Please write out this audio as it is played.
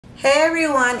Hey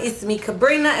everyone, it's me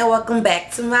Kabrina and welcome back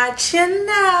to my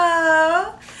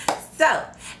channel. So,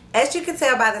 as you can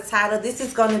tell by the title, this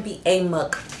is going to be a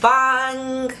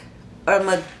mukbang or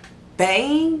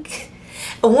mukbang.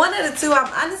 One of the two.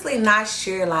 I'm honestly not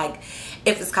sure like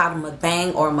if it's called a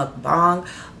mukbang or mukbang,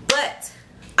 but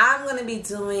I'm going to be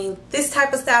doing this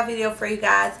type of style video for you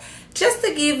guys just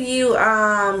to give you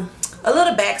a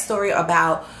little backstory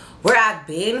about where I've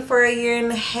been for a year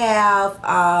and a half,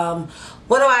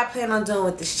 what do I plan on doing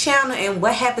with this channel, and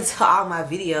what happened to all my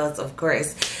videos, of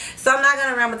course. So I'm not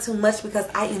gonna ramble too much because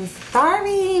I am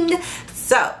starving.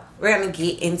 So we're gonna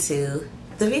get into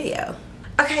the video.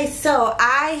 Okay, so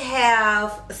I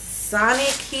have Sonic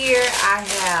here. I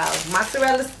have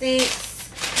mozzarella sticks,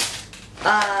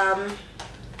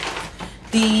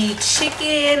 the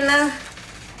chicken,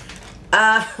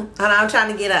 hold on, I'm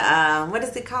trying to get a what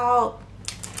is it called?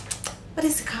 What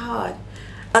is it called?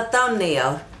 A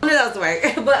thumbnail. One of those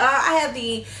work. But I have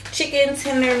the chicken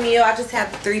tender meal. I just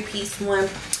have the 3-piece one.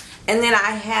 And then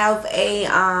I have a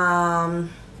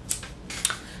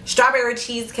strawberry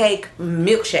cheesecake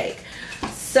milkshake.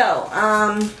 So,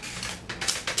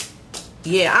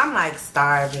 yeah, I'm like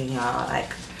starving, y'all.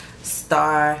 Like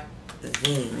starving.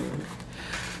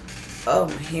 Oh,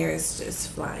 my hair is just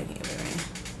flying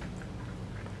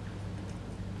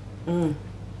everywhere.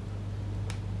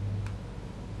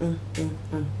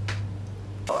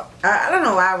 I don't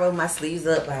know why I roll my sleeves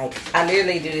up. Like, I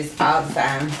literally do this all the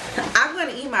time. I'm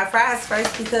gonna eat my fries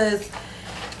first because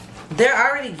they're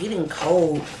already getting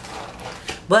cold.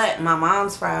 But my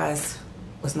mom's fries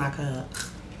was not good.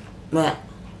 But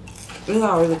these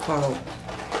are really cold.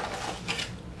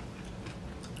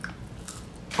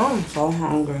 I'm so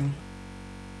hungry.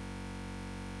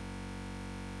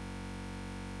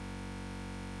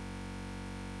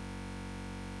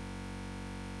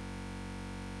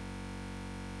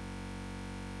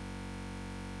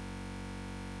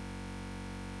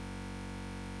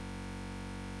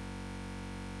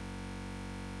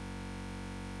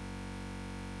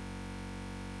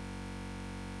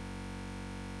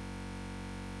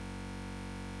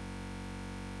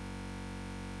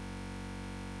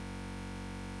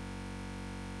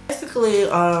 Basically,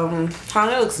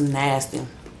 Tanya looks nasty.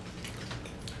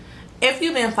 If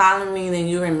you've been following me, then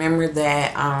you remember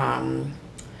that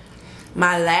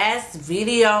my last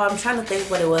video, I'm trying to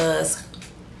think what it was.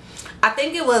 I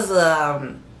think it was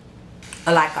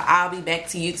like a I'll be back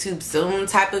to YouTube soon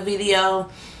type of video,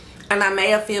 and I may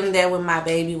have filmed that when my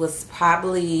baby was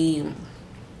probably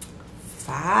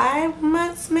 5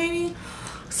 months maybe.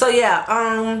 So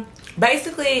yeah,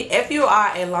 basically, if you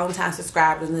are a long time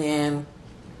subscriber, then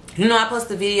you know I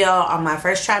posted a video on my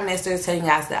first trimester telling you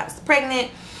guys that I was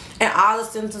pregnant and all the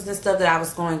symptoms and stuff that I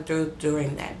was going through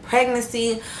during that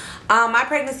pregnancy. My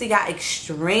pregnancy got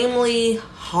extremely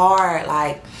hard.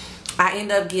 Like, I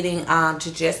ended up getting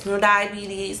gestational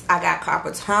diabetes. I got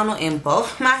carpal tunnel in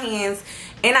both my hands,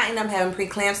 and I ended up having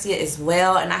preeclampsia as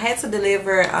well. And I had to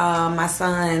deliver my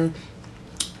son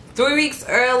 3 weeks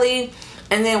early.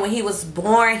 And then when he was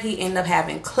born, he ended up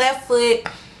having cleft foot.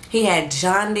 He had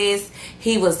jaundice.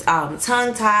 He was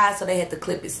tongue-tied, so they had to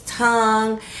clip his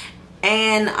tongue.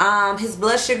 And his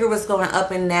blood sugar was going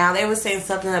up and down. They were saying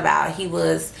something about he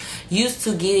was used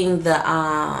to getting the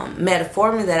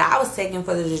metformin that I was taking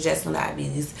for the gestational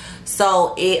diabetes.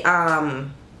 So it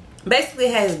basically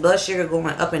had his blood sugar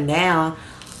going up and down.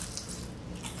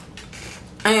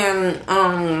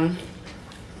 And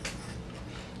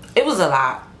it was a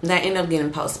lot. And I ended up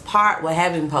getting postpartum. Well,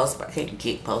 having postpartum. I can't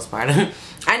get postpartum.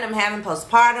 I ended up having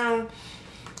postpartum.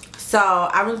 So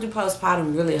I went through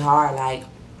postpartum really hard. Like,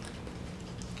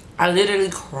 I literally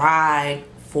cried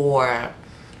for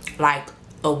like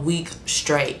a week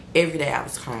straight. Every day I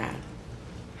was crying.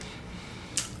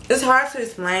 It's hard to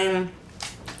explain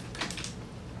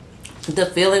the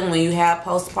feeling when you have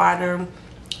postpartum.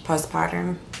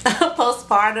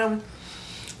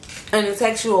 And it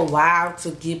takes you a while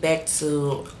to get back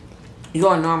to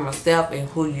your normal self and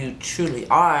who you truly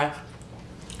are.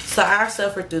 So I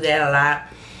suffered through that a lot.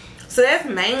 So that's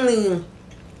mainly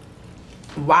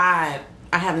why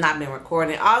I have not been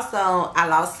recording. Also, I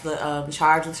lost the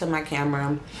charger to my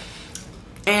camera.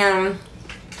 And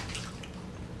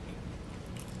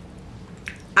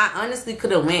I honestly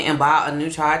could have went and bought a new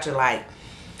charger like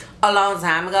a long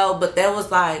time ago. But that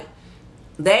was like,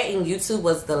 that and YouTube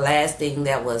was the last thing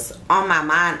that was on my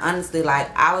mind. Honestly,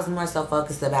 like, I was more so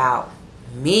focused about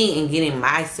me and getting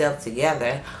myself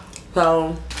together.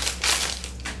 So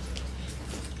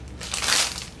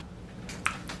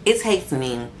it takes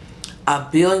me a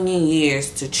billion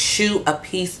years to chew a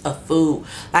piece of food.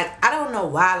 Like, I don't know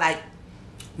why. Like,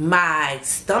 my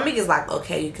stomach is like,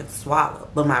 okay, you can swallow,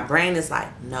 but my brain is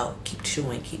like, no, keep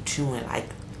chewing, like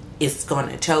it's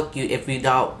gonna choke you if you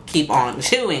don't keep on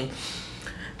chewing.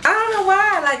 I don't know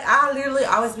why, like I literally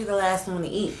always be the last one to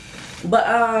eat.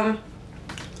 But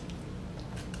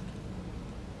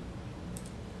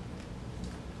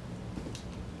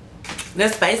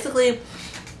that's basically,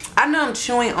 I know I'm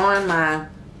chewing on my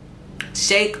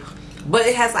shake, but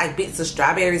it has like bits of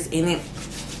strawberries in it,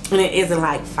 and it isn't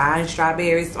like fine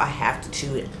strawberries, so I have to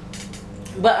chew it.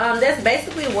 But that's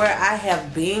basically where I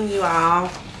have been, you all.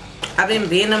 I've been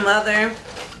being a mother,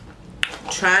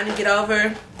 trying to get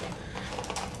over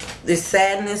this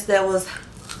sadness that was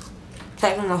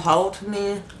taking a hold to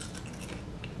me.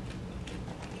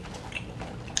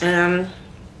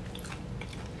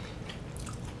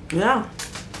 Yeah,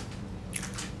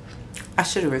 I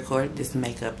should have recorded this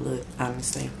makeup look,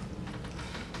 honestly,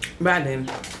 but I didn't.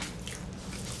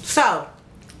 So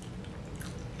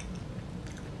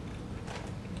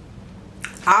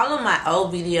all of my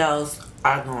old videos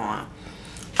are gone,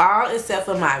 all except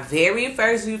for my very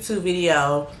first YouTube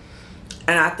video,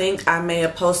 and I think I may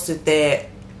have posted that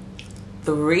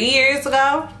 3 years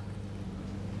ago,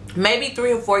 maybe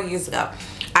 3 or 4 years ago.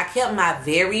 I kept my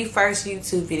very first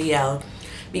YouTube video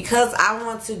because I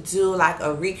want to do like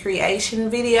a recreation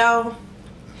video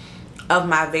of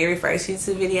my very first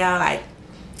YouTube video. Like,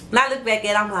 when I look back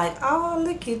at it, I'm like, oh,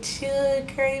 look at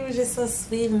you, girl, you was just so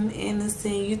sweet and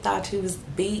innocent. You thought you was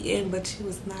beaten, but you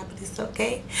was not, but it's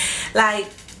okay. Like,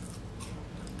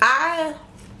 I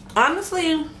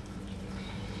honestly,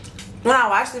 when I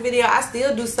watch the video, I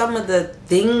still do some of the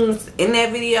things in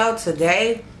that video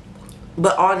today,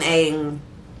 but on a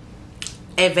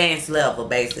advanced level,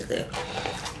 basically.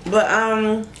 But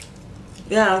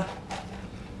yeah,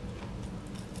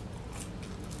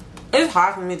 it's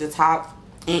hard for me to talk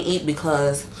and eat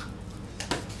because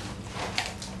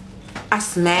I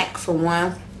snack for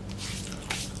one,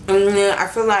 and then I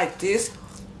feel like this,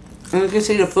 and you can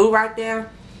see the food right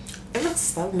there, it looks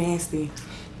so nasty,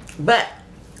 but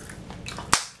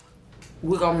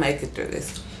we're gonna make it through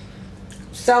this.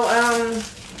 So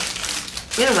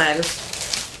anyways,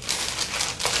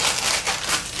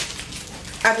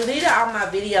 I deleted all my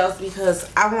videos because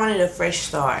I wanted a fresh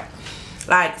start.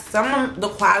 Like, some of the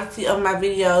quality of my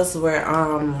videos were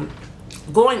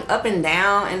going up and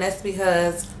down, and that's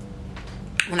because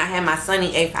when I had my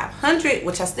Sony A500,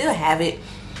 which I still have it,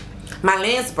 my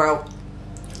lens broke,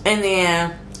 and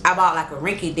then I bought like a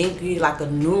rinky-dinky, like a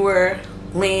newer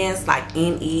lens, like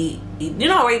NE, you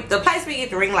know, the place we get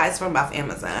the ring lights from, off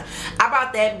Amazon. I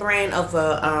bought that brand of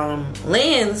a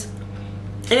lens,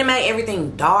 and it made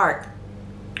everything dark.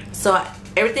 So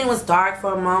everything was dark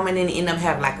for a moment, and it ended up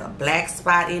having like a black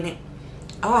spot in it.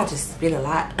 Oh, I just spit a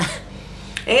lot. It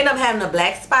ended up having a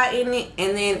black spot in it,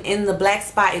 and then in the black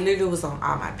spot, it literally was on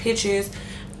all my pictures,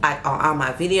 like on all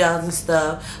my videos and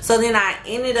stuff. So then I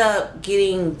ended up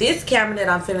getting this camera that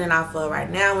I'm filming off of right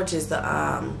now, which is the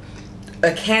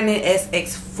a Canon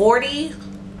SX40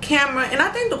 camera, and I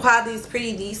think the quality is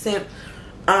pretty decent.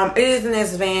 It isn't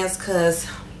as advanced because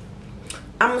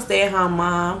I'm a stay-at-home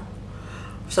mom.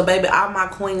 So baby, all my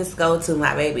coins go to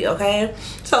my baby, okay?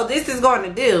 So this is going to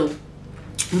do.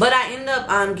 But I end up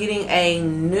getting a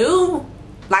new,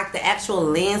 like the actual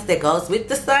lens that goes with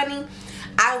the Sony.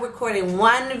 I recorded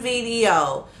one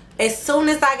video. As soon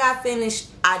as I got finished,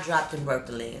 I dropped and broke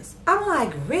the lens. I'm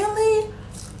like, really?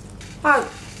 Like,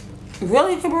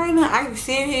 really, Kabrina? Are you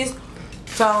serious?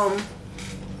 So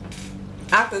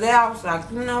after that, I was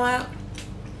like, you know what?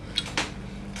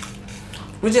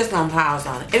 We're just gonna pause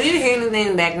on it. If you hear anything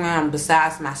in the background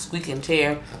besides my squeaking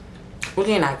chair, we're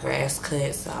getting our grass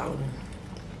cut, so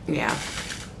yeah.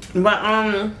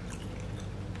 But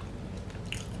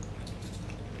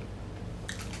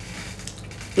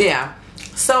yeah.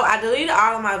 So I deleted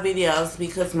all of my videos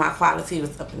because my quality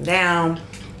was up and down,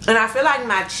 and I feel like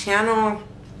my channel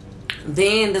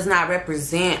then does not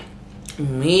represent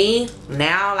me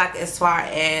now, like as far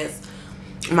as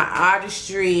my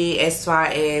artistry, as far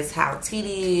as how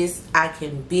tedious I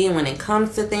can be when it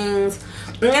comes to things.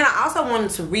 And then I also wanted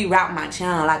to reroute my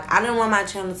channel. Like, I didn't want my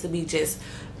channel to be just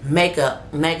makeup.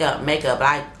 Like,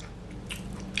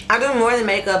 I do more than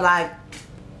makeup. Like,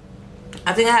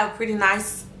 I think I have a pretty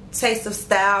nice taste of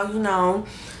style, you know.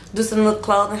 Do some look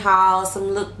clothing hauls, some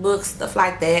lookbooks, stuff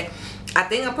like that. I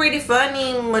think I'm pretty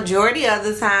funny majority of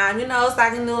the time, you know, so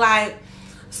I can do like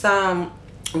some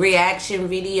reaction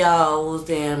videos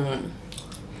and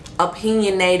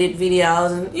opinionated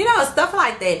videos and, you know, stuff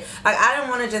like that. Like, I didn't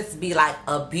want to just be like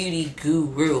a beauty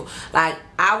guru. Like,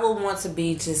 I would want to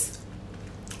be just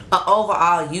an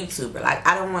overall YouTuber. Like,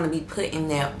 I don't want to be put in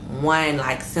that one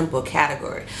like simple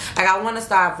category. Like, I want to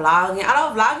start vlogging.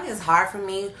 Although vlogging is hard for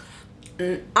me,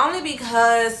 only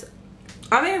because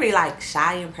I'm very like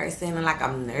shy in person and like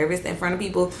I'm nervous in front of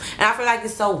people, and I feel like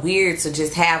it's so weird to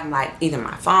just have like either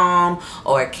my phone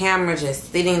or a camera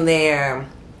just sitting there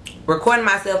recording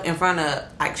myself in front of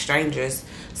like strangers.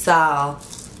 So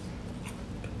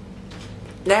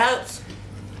that's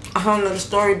a whole nother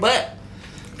story. But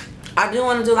I do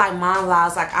want to do like mom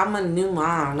vlogs. Like, I'm a new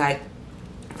mom. Like,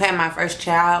 I had my first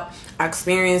child. I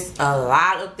experienced a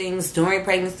lot of things during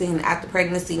pregnancy and after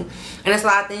pregnancy, and it's a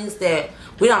lot of things that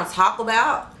we don't talk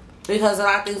about because a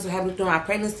lot of things were happening through my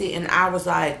pregnancy, and I was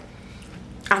like,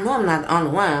 I know I'm not the only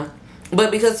one,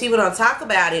 but because people don't talk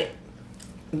about it,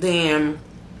 then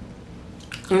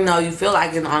you know, you feel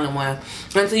like you're the only one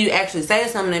until you actually say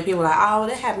something and people are like, oh,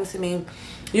 that happened to me,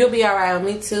 you'll be alright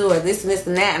with me too, or this and this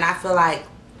and that. And I feel like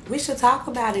we should talk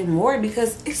about it more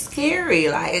because it's scary.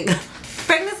 Like,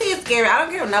 pregnancy is scary. I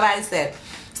don't care what nobody said.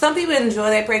 Some people enjoy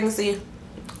their pregnancy,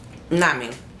 not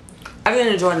me. I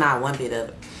didn't enjoy not one bit of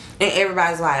it. And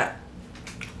everybody's like,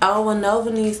 oh, well,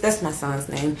 Nova needs, that's my son's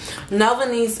name,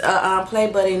 Nova needs a play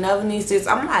buddy, Nova needs this.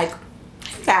 I'm like,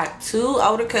 he got 2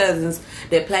 older cousins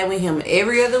that play with him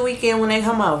every other weekend when they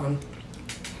come over.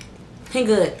 He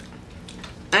good.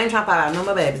 I ain't trying to pop out no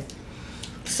more babies.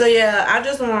 So yeah, I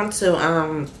just want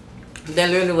to that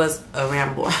literally was a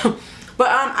ramble. But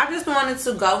I just wanted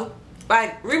to go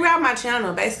like reroute my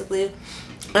channel basically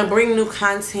and bring new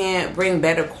content, bring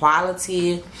better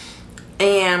quality,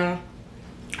 and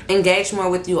engage more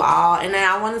with you all. And then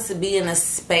I wanted to be in a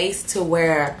space to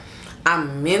where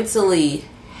I'm mentally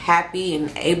happy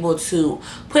and able to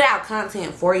put out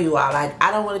content for you all. Like,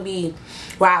 I don't want to be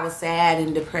where I was sad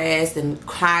and depressed and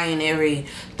crying every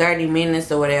 30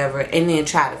 minutes or whatever and then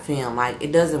try to film. Like,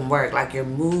 it doesn't work. Like, your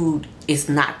mood is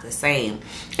not the same,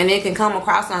 and it can come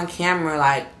across on camera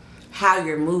like how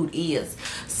your mood is.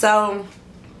 So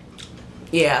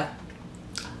yeah,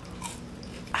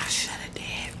 I should have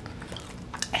did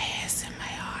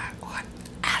ASMR, or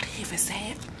I didn't even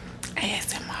say it.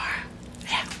 ASMR.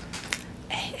 Yeah.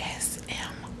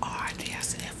 ASMR. Did I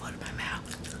say that foot in my mouth?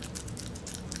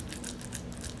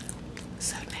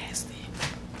 So nasty.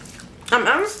 I'm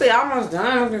honestly almost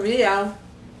done with the video.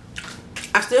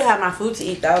 I still have my food to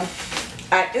eat though.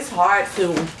 It's hard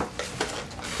to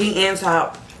eat and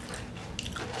talk.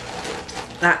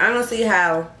 I don't see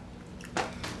how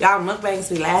y'all mukbangs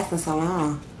be lasting so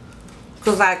long.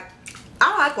 Cause like,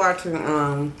 I like watching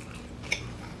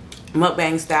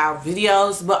mukbang style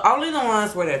videos, but only the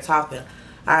ones where they're talking.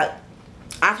 I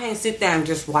can't sit there and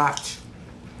just watch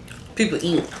people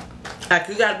eat. Like,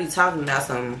 you gotta be talking about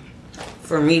something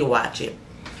for me to watch it.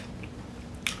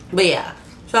 But yeah,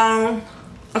 so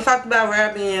I talked about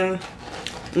wrapping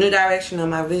new direction of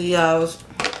my videos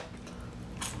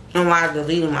and why I'm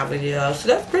deleting my videos. So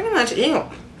that's pretty much it.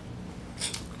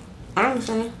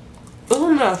 Honestly, it's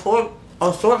gonna be a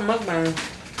short mukbang.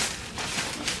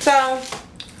 So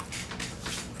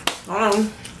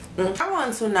I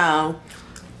want to know,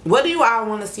 what do you all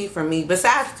want to see from me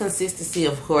besides consistency,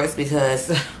 of course,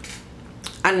 because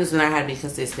I need to learn how to be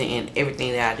consistent in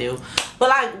everything that I do. But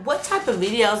like, what type of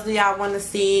videos do y'all want to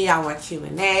see? Y'all want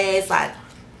Q&As? Like,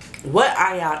 what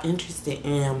are y'all interested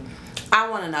in? I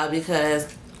want to know,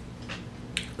 because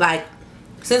like,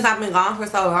 since I've been gone for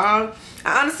so long,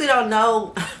 I honestly don't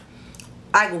know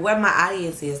like where my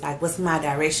audience is. Like, what's my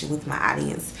direction with my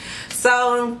audience?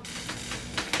 So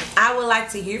I would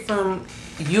like to hear from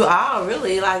you all,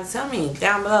 really. Like, tell me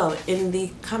down below in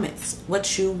the comments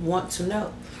what you want to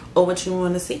know or what you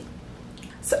want to see.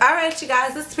 So alright, you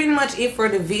guys, that's pretty much it for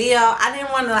the video. I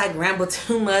didn't want to like ramble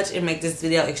too much and make this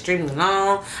video extremely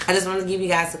long. I just want to give you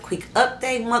guys a quick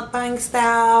update, mukbang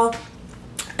style,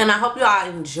 and I hope you all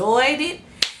enjoyed it.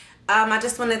 I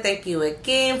just want to thank you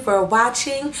again for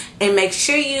watching, and make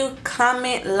sure you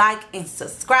comment, like, and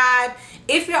subscribe.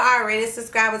 If you're already a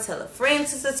subscriber, tell a friend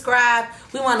to subscribe.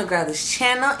 We want to grow this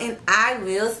channel, and I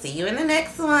will see you in the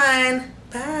next one.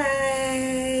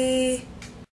 Bye.